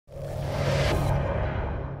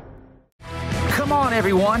Come on,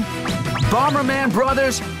 everyone. Bomberman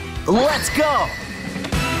Brothers, let's go!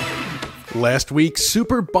 Last week,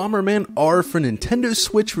 Super Bomberman R for Nintendo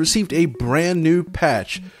Switch received a brand new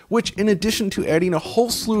patch, which, in addition to adding a whole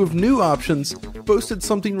slew of new options, boasted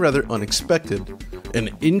something rather unexpected: an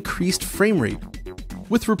increased frame rate.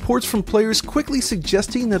 With reports from players quickly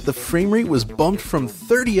suggesting that the frame rate was bumped from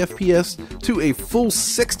 30 FPS to a full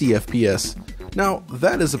 60 FPS. Now,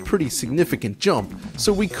 that is a pretty significant jump,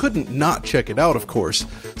 so we couldn't not check it out, of course.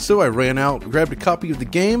 So I ran out, grabbed a copy of the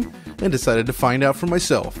game, and decided to find out for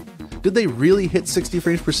myself. Did they really hit 60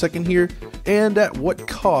 frames per second here? And at what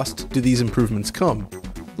cost do these improvements come?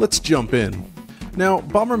 Let's jump in. Now,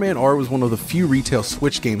 Bomberman R was one of the few retail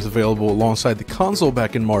Switch games available alongside the console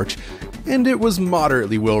back in March, and it was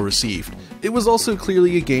moderately well received. It was also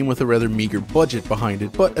clearly a game with a rather meager budget behind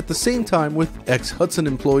it, but at the same time, with ex-Hudson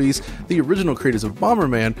employees, the original creators of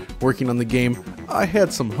Bomberman, working on the game, I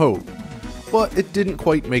had some hope. But it didn't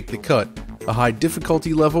quite make the cut. A high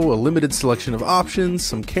difficulty level, a limited selection of options,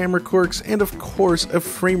 some camera quirks, and of course a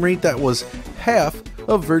frame rate that was half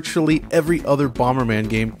of virtually every other Bomberman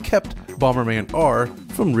game kept Bomberman R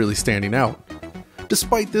from really standing out.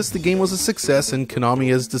 Despite this, the game was a success and Konami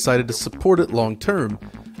has decided to support it long term.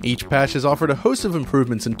 Each patch has offered a host of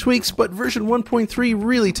improvements and tweaks, but version 1.3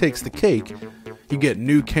 really takes the cake. You get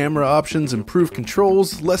new camera options, improved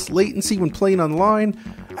controls, less latency when playing online,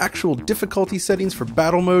 actual difficulty settings for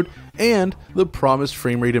battle mode, and the promised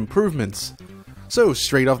frame rate improvements. So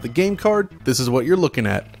straight off the game card, this is what you're looking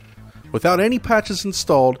at. Without any patches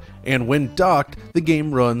installed, and when docked, the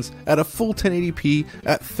game runs at a full 1080p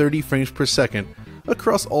at 30 frames per second,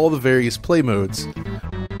 across all the various play modes.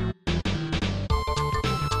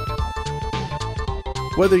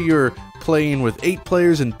 Whether you're playing with 8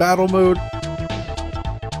 players in battle mode,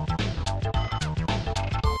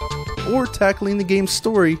 or tackling the game's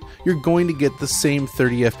story, you're going to get the same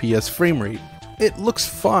 30 FPS frame rate. It looks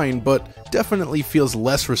fine, but definitely feels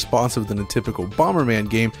less responsive than a typical Bomberman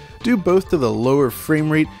game, due both to the lower frame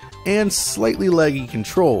rate and slightly laggy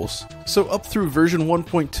controls. So up through version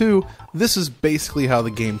 1.2, this is basically how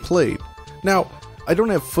the game played. Now, I don't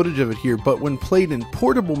have footage of it here, but when played in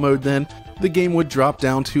portable mode then, the game would drop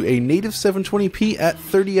down to a native 720p at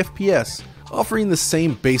 30 FPS, offering the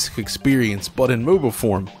same basic experience, but in mobile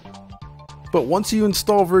form. But once you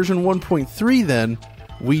install version 1.3 then,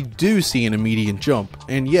 we do see an immediate jump.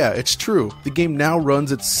 And yeah, it's true, the game now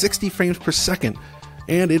runs at 60 frames per second,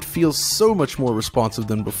 and it feels so much more responsive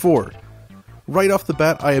than before. Right off the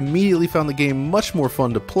bat, I immediately found the game much more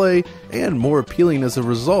fun to play, and more appealing as a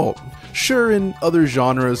result. Sure, in other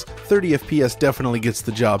genres, 30 FPS definitely gets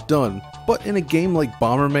the job done, but in a game like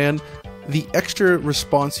Bomberman, the extra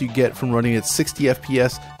response you get from running at 60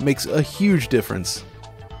 FPS makes a huge difference.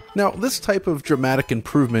 Now, this type of dramatic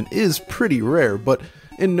improvement is pretty rare, but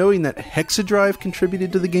in knowing that Hexadrive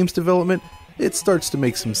contributed to the game's development, it starts to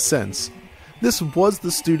make some sense. This was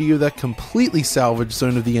the studio that completely salvaged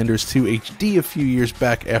Zone of the Enders 2 HD a few years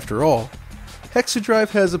back after all. Hexadrive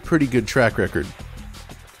has a pretty good track record.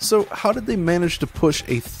 So how did they manage to push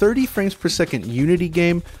a 30 frames per second Unity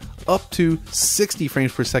game up to 60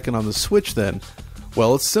 frames per second on the Switch then?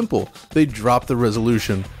 Well, it's simple. They dropped the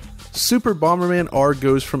resolution. Super Bomberman R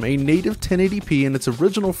goes from a native 1080p in its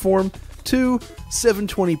original form to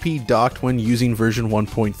 720p docked when using version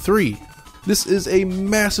 1.3. This is a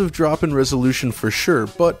massive drop in resolution for sure,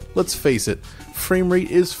 but let's face it, frame rate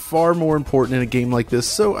is far more important in a game like this,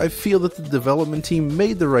 so I feel that the development team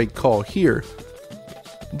made the right call here.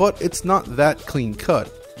 But it's not that clean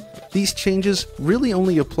cut. These changes really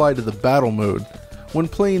only apply to the battle mode. When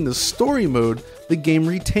playing the story mode, the game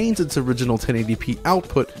retains its original 1080p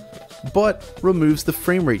output, but removes the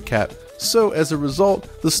frame rate cap. So as a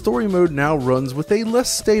result, the story mode now runs with a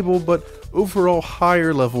less stable but overall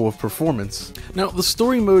higher level of performance. Now, the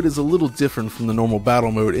story mode is a little different from the normal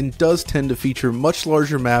battle mode and does tend to feature much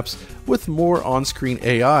larger maps with more on-screen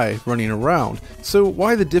AI running around. So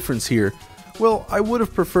why the difference here? Well, I would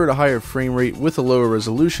have preferred a higher frame rate with a lower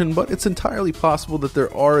resolution, but it's entirely possible that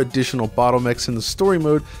there are additional bottlenecks in the story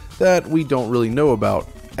mode that we don't really know about.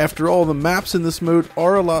 After all, the maps in this mode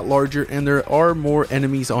are a lot larger and there are more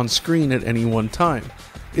enemies on screen at any one time.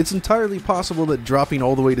 It's entirely possible that dropping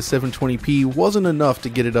all the way to 720p wasn't enough to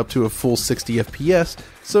get it up to a full 60 FPS,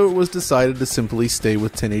 so it was decided to simply stay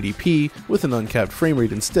with 1080p with an uncapped frame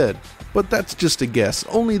rate instead. But that's just a guess,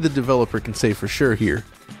 only the developer can say for sure here.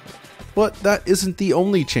 But that isn't the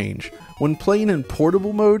only change. When playing in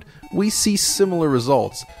portable mode, we see similar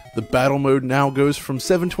results. The battle mode now goes from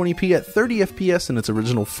 720p at 30 FPS in its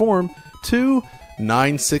original form to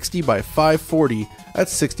 960 by 540 at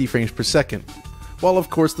 60 frames per second. while of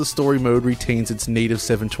course the story mode retains its native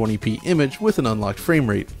 720p image with an unlocked frame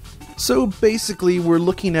rate. So basically we're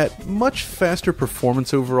looking at much faster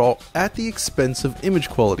performance overall at the expense of image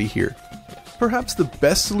quality here. Perhaps the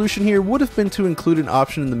best solution here would have been to include an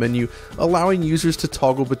option in the menu allowing users to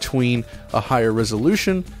toggle between a higher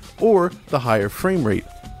resolution or the higher frame rate.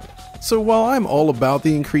 So while I'm all about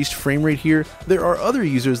the increased frame rate here, there are other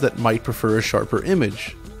users that might prefer a sharper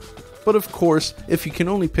image. But of course, if you can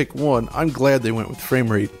only pick one, I'm glad they went with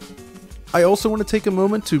frame rate. I also want to take a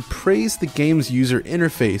moment to praise the game's user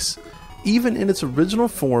interface. Even in its original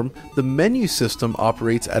form, the menu system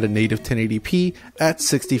operates at a native 1080p at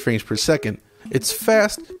 60 frames per second. It's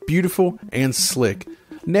fast, beautiful, and slick.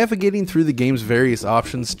 Navigating through the game's various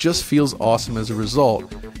options just feels awesome as a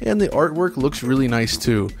result, and the artwork looks really nice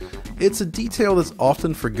too. It's a detail that's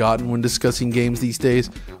often forgotten when discussing games these days,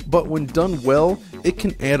 but when done well, it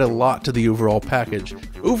can add a lot to the overall package.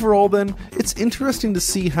 Overall then, it's interesting to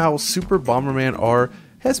see how Super Bomberman R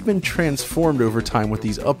has been transformed over time with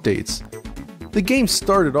these updates. The game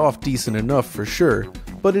started off decent enough for sure,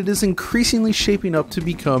 but it is increasingly shaping up to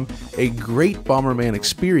become a great Bomberman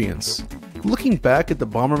experience. Looking back at the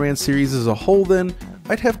Bomberman series as a whole then,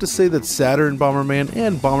 I'd have to say that Saturn Bomberman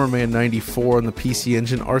and Bomberman 94 on the PC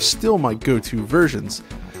Engine are still my go-to versions.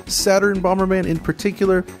 Saturn Bomberman in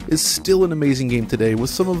particular is still an amazing game today with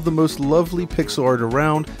some of the most lovely pixel art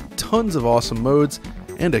around, tons of awesome modes,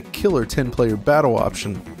 and a killer 10-player battle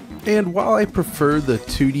option. And while I prefer the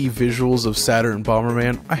 2D visuals of Saturn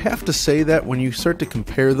Bomberman, I have to say that when you start to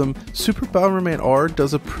compare them, Super Bomberman R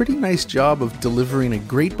does a pretty nice job of delivering a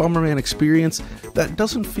great Bomberman experience that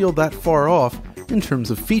doesn't feel that far off in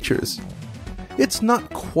terms of features. It's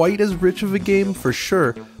not quite as rich of a game for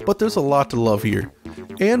sure, but there's a lot to love here.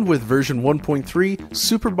 And with version 1.3,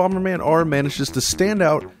 Super Bomberman R manages to stand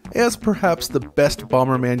out as perhaps the best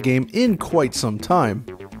Bomberman game in quite some time.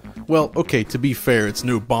 Well, okay, to be fair, it's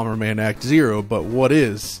no Bomberman Act Zero, but what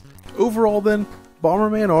is? Overall then,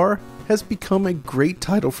 Bomberman R has become a great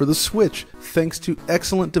title for the Switch, thanks to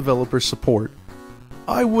excellent developer support.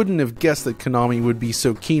 I wouldn't have guessed that Konami would be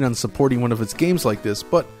so keen on supporting one of its games like this,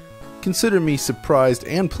 but consider me surprised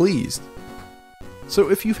and pleased. So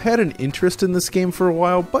if you've had an interest in this game for a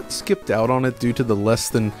while, but skipped out on it due to the less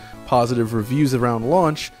than positive reviews around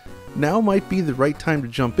launch, now might be the right time to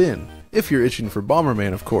jump in. If you're itching for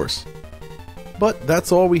Bomberman, of course. But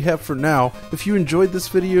that's all we have for now. If you enjoyed this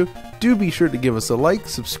video, do be sure to give us a like,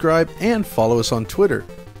 subscribe, and follow us on Twitter.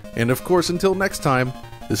 And of course, until next time,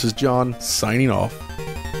 this is John signing off.